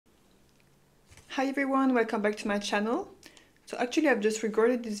Hi everyone, welcome back to my channel. So actually I've just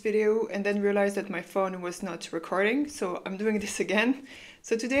recorded this video and then realized that my phone was not recording, so I'm doing this again.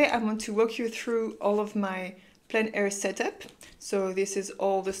 So today I want to walk you through all of my plein air setup. So this is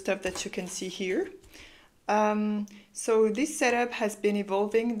all the stuff that you can see here. So this setup has been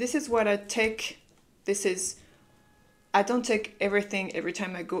evolving. This is what I take. I don't take everything every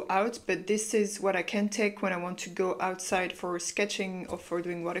time I go out, but this is what I can take when I want to go outside for sketching or for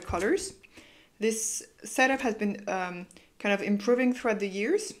doing watercolors. This setup has been kind of improving throughout the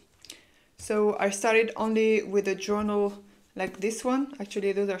years. So I started only with a journal like this one.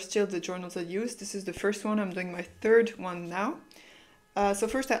 Actually, those are still the journals I use. This is the first one. I'm doing my third one now. So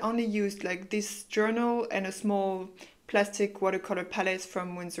first I only used like this journal and a small plastic watercolor palette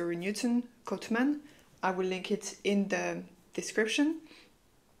from Winsor & Newton, Cotman. I will link it in the description.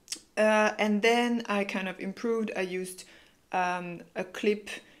 And then I kind of improved. I used a clip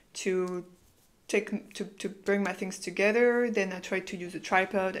to bring my things together. Then I tried to use a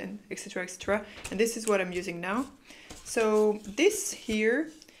tripod and etc, etc. And this is what I'm using now. So this here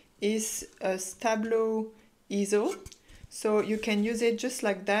is a Stablo easel. So you can use it just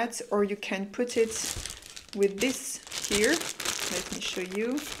like that, or you can put it with this here. Let me show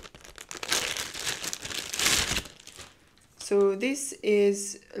you. So this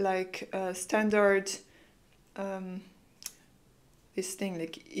is like a standard this thing,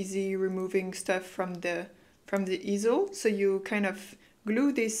 like easy removing stuff from the easel. So you kind of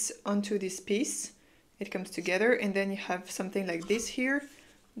glue this onto this piece, it comes together, and then you have something like this here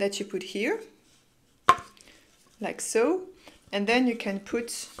that you put here, like so, and then you can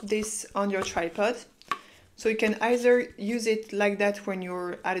put this on your tripod. So you can either use it like that when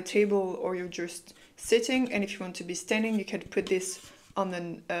you're at a table or you're just sitting, and if you want to be standing, you can put this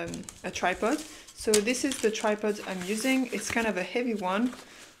on a tripod. So this is the tripod I'm using. It's kind of a heavy one.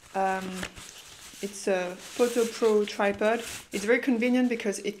 It's a Fotopro tripod. It's very convenient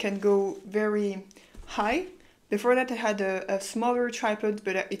because it can go very high. Before that I had a smaller tripod,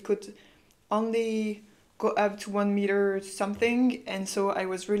 but it could only go up to 1 meter something, and so I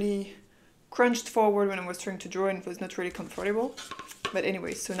was really crunched forward when I was trying to draw and it was not really comfortable. But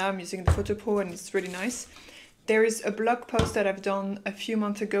anyway, so now I'm using the Fotopro and it's really nice. There is a blog post that I've done a few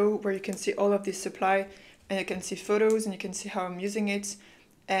months ago where you can see all of this supply, and you can see photos and you can see how I'm using it,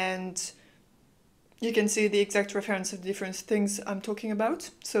 and you can see the exact reference of different things I'm talking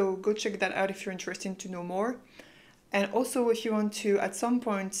about. So go check that out if you're interested to know more. And also if you want to at some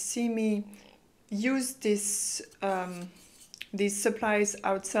point see me use this these supplies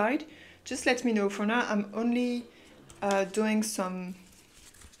outside, just let me know. For now I'm only doing some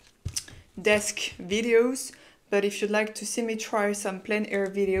desk videos, but if you'd like to see me try some plein air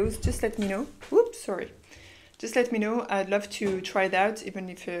videos, just let me know. Whoops, sorry. Just let me know. I'd love to try that, even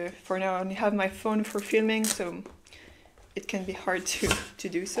if for now I only have my phone for filming, so it can be hard to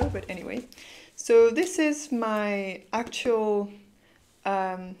do so, but anyway. So this is my actual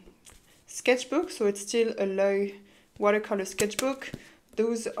sketchbook. So it's still a Linel watercolor sketchbook.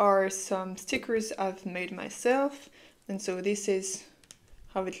 Those are some stickers I've made myself, and so this is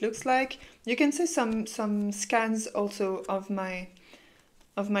how it looks like. You can see some scans also of my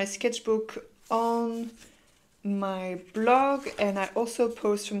sketchbook on my blog, and I also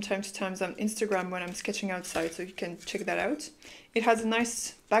post from time to time on Instagram when I'm sketching outside, so you can check that out. It has a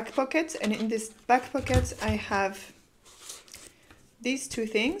nice back pocket, and in this back pocket I have these two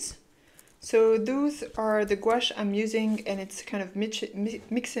things. So those are the gouache I'm using, and it's kind of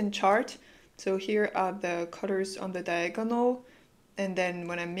mixing chart. So here are the colors on the diagonal, and then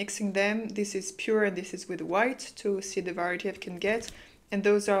when I'm mixing them, this is pure and this is with white to see the variety I can get. And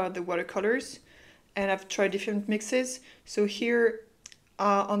those are the watercolors, and I've tried different mixes. So here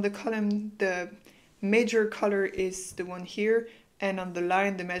on the column, the major color is the one here, and on the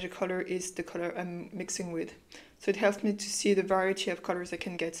line, the major color is the color I'm mixing with. So it helps me to see the variety of colors I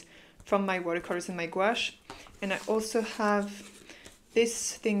can get from my watercolors and my gouache. And I also have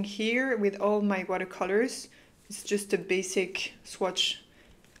this thing here with all my watercolors. It's just a basic swatch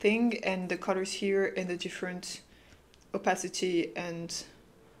thing, and the colors here and the different opacity and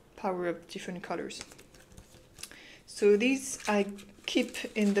power of different colors. So these I keep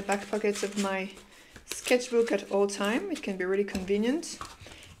in the back pockets of my sketchbook at all time. It can be really convenient.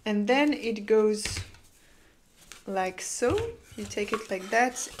 And then it goes like so. You take it like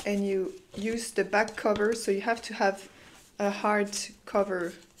that and you use the back cover. So you have to have a hard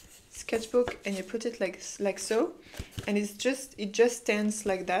cover sketchbook, and you put it like so, and it just stands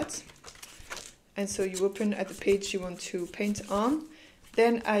like that. And so you open at the page you want to paint on.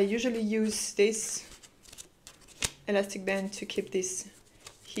 Then I usually use this elastic band to keep this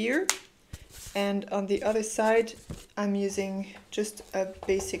here, And on the other side, I'm using just a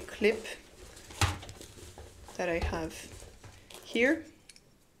basic clip that I have here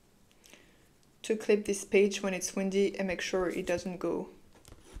to clip this page when it's windy and make sure it doesn't go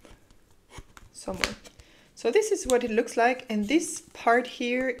somewhere. So this is what it looks like, and this part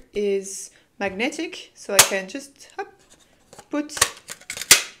here is magnetic, so I can just put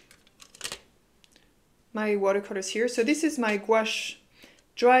my watercolors here. So this is my gouache,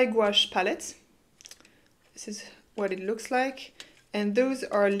 dry gouache palette. This is what it looks like, and those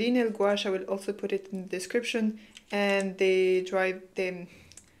are Linel gouache. I will also put it in the description. And they dry them.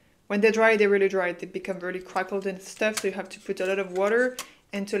 When they dry, they really dry. They become really crackled and stuff. So you have to put a lot of water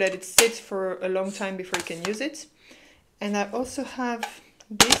and to let it sit for a long time before you can use it. And I also have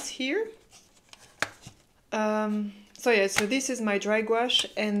this here. So yeah, so this is my dry gouache,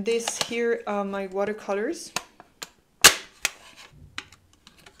 and this here are my watercolors.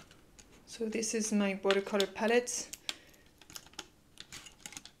 So this is my watercolor palette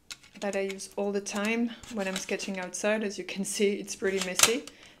that I use all the time when I'm sketching outside. As you can see, it's pretty messy.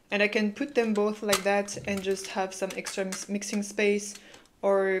 And I can put them both like that and just have some extra mixing space,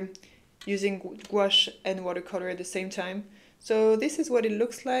 or using gouache and watercolor at the same time. So this is what it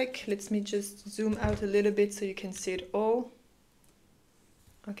looks like. Let me just zoom out a little bit so you can see it all.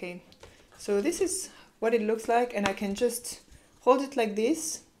 Okay, so this is what it looks like, and I can just hold it like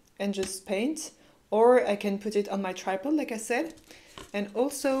this and just paint, or I can put it on my tripod like I said. And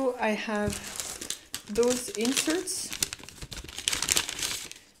also I have those inserts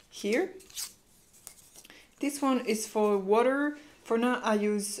here. This one is for water. For now I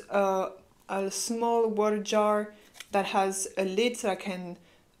use a small water jar that has a lid, so I can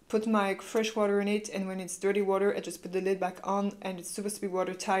put my fresh water in it, and when it's dirty water I just put the lid back on, and it's supposed to be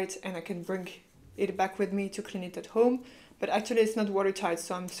watertight, and I can bring it back with me to clean it at home. But actually it's not watertight,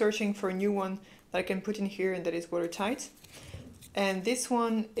 so I'm searching for a new one that I can put in here and that is watertight. And this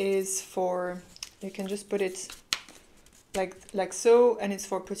one is for, you can just put it like so, and it's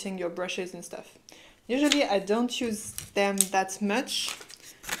for putting your brushes and stuff. Usually I don't use them that much,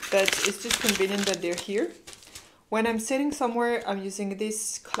 but it's just convenient that they're here. When I'm sitting somewhere, I'm using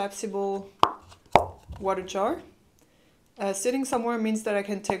this collapsible water jar. Sitting somewhere means that I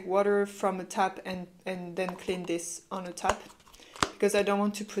can take water from a tap and then clean this on a tap, because I don't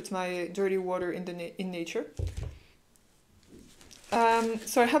want to put my dirty water in nature.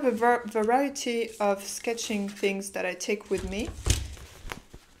 So I have a variety of sketching things that I take with me.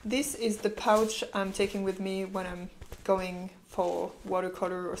 This is the pouch I'm taking with me when I'm going for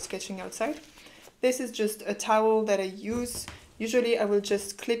watercolor or sketching outside. This is just a towel that I use. Usually I will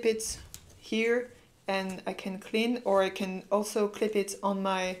just clip it here and I can clean, or I can also clip it on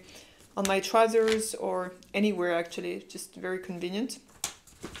my trousers or anywhere actually, just very convenient.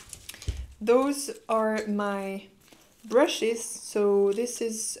 Those are my brushes. So this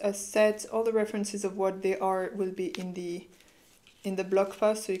is a set. All the references of what they are will be in the blog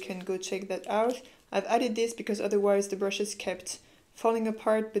post, so you can go check that out. I've added this because otherwise the brushes kept falling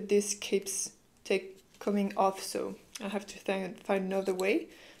apart, but this keeps coming off, so I have to find another way.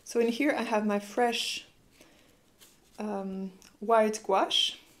 So in here I have my fresh white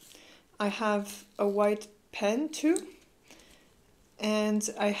gouache. I have a white pen too, and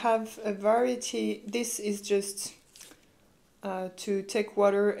I have a variety. This is just to take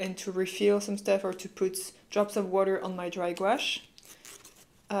water and to refill some stuff, or to put drops of water on my dry gouache.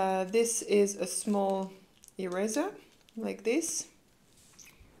 This is a small eraser like this,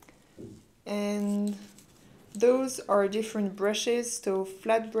 and those are different brushes. So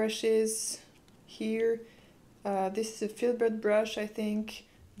flat brushes here. This is a filbert brush, I think.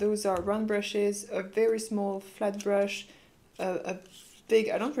 Those are round brushes, a very small flat brush, a big,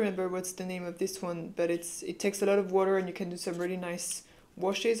 I don't remember what's the name of this one, but it takes a lot of water and you can do some really nice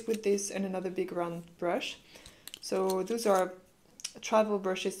washes with this, and another big round brush. So those are travel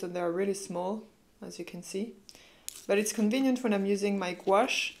brushes, so they're really small, as you can see. But it's convenient when I'm using my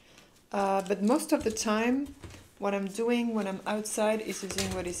gouache. But most of the time, what I'm doing when I'm outside is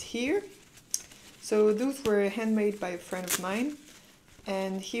using what is here. So those were handmade by a friend of mine.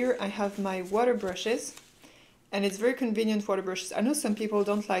 And here I have my water brushes. And it's very convenient, water brushes. I know some people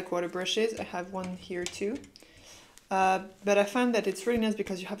don't like water brushes. I have one here too. But I find that it's really nice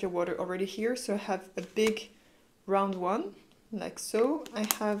because you have your water already here. So I have a big round one, like so. I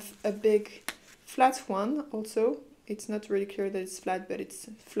have a big flat one also. It's not really clear that it's flat, but it's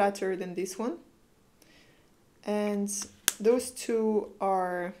flatter than this one. And those two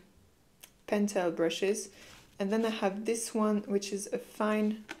are Pentel brushes. And then I have this one, which is a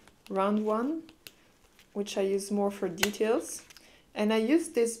fine round one, which I use more for details. And I use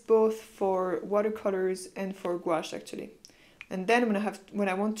this both for watercolors and for gouache actually. And then when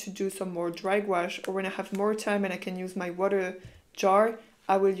I want to do some more dry gouache, or when I have more time and I can use my water jar,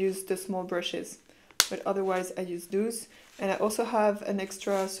 I will use the small brushes. But otherwise I use those. And I also have an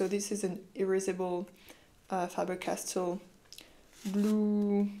extra, so this is an erasable Faber-Castell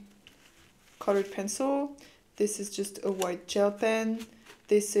blue colored pencil. This is just a white gel pen.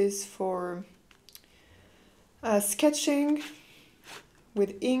 This is for sketching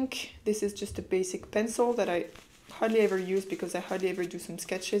with ink. This is just a basic pencil that I hardly ever use because I hardly ever do some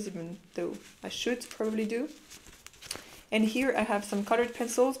sketches, even though I should probably do. And here I have some colored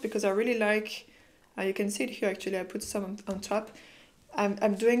pencils because I really like, you can see it here actually, I put some on top.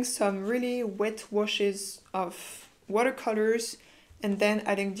 I'm doing some really wet washes of watercolors and then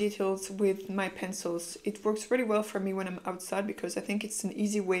adding details with my pencils. It works really well for me when I'm outside because I think it's an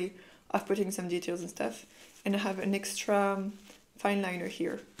easy way of putting some details and stuff. And I have an extra fine liner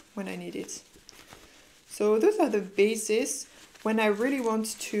here when I need it. So those are the bases. When I really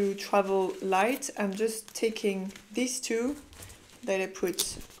want to travel light, I'm just taking these two that I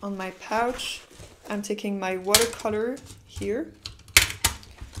put on my pouch. I'm taking my watercolor here.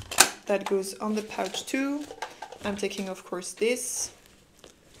 That goes on the pouch too. I'm taking, of course, this.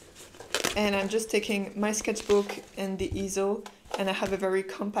 And I'm just taking my sketchbook and the easel. And I have a very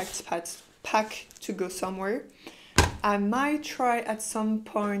compact pack to go somewhere. I might try at some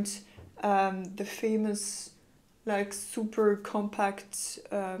point the famous like super compact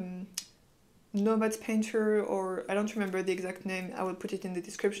Nomad painter, or I don't remember the exact name, I will put it in the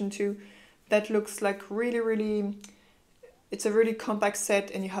description too. That looks like really, it's a really compact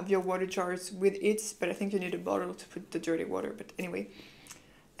set and you have your water jars with it, but I think you need a bottle to put the dirty water, but anyway.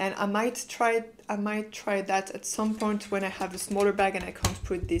 And I might try that at some point when I have a smaller bag and I can't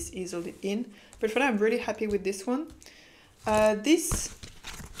put this easel in. But for now I'm really happy with this one. This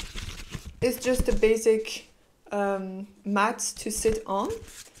is just a basic mat to sit on.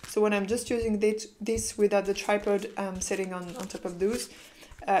 So when I'm just using this without the tripod, I'm sitting on top of those.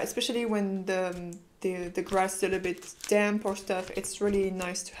 Especially when the grass is a little bit damp or stuff, it's really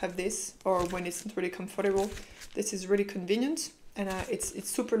nice to have this, or when it's not really comfortable. This is really convenient, and it's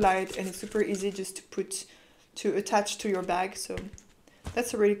super light and it's super easy just to attach to your bag. So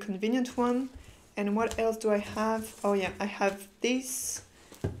that's a really convenient one. And what else do I have? Oh yeah, I have this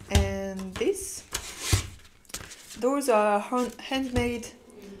and this. Those are handmade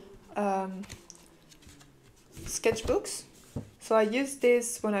sketchbooks. So I use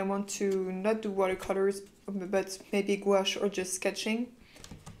this when I want to not do watercolors, but maybe gouache or just sketching.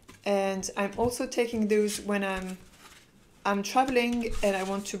 And I'm also taking those when I'm traveling and I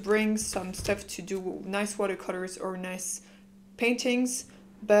want to bring some stuff to do nice watercolors or nice paintings,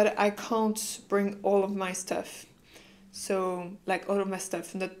 but I can't bring all of my stuff. So like all of my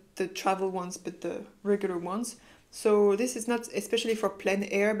stuff, not the travel ones, but the regular ones. So this is not especially for plein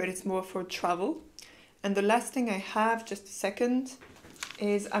air, but it's more for travel. And the last thing I have, just a second,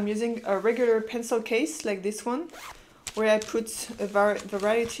 is I'm using a regular pencil case like this one, where I put a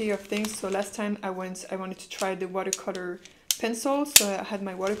variety of things. So last time I wanted to try the watercolor pencil, so I had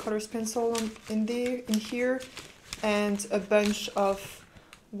my watercolors pencil in here, and a bunch of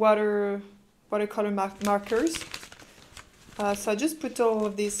watercolor markers. So I just put all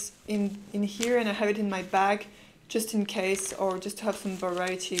of this in here, and I have it in my bag just in case, or just to have some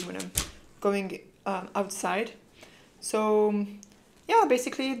variety when I'm going outside. So yeah,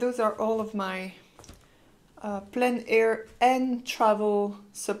 basically those are all of my plein air and travel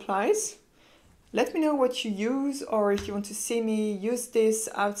supplies. Let me know what you use, or if you want to see me use this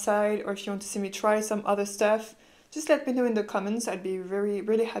outside, or if you want to see me try some other stuff, just let me know in the comments. I'd be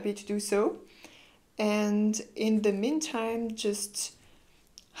really happy to do so. And in the meantime, just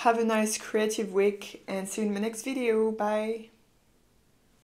have a nice creative week and see you in my next video. Bye!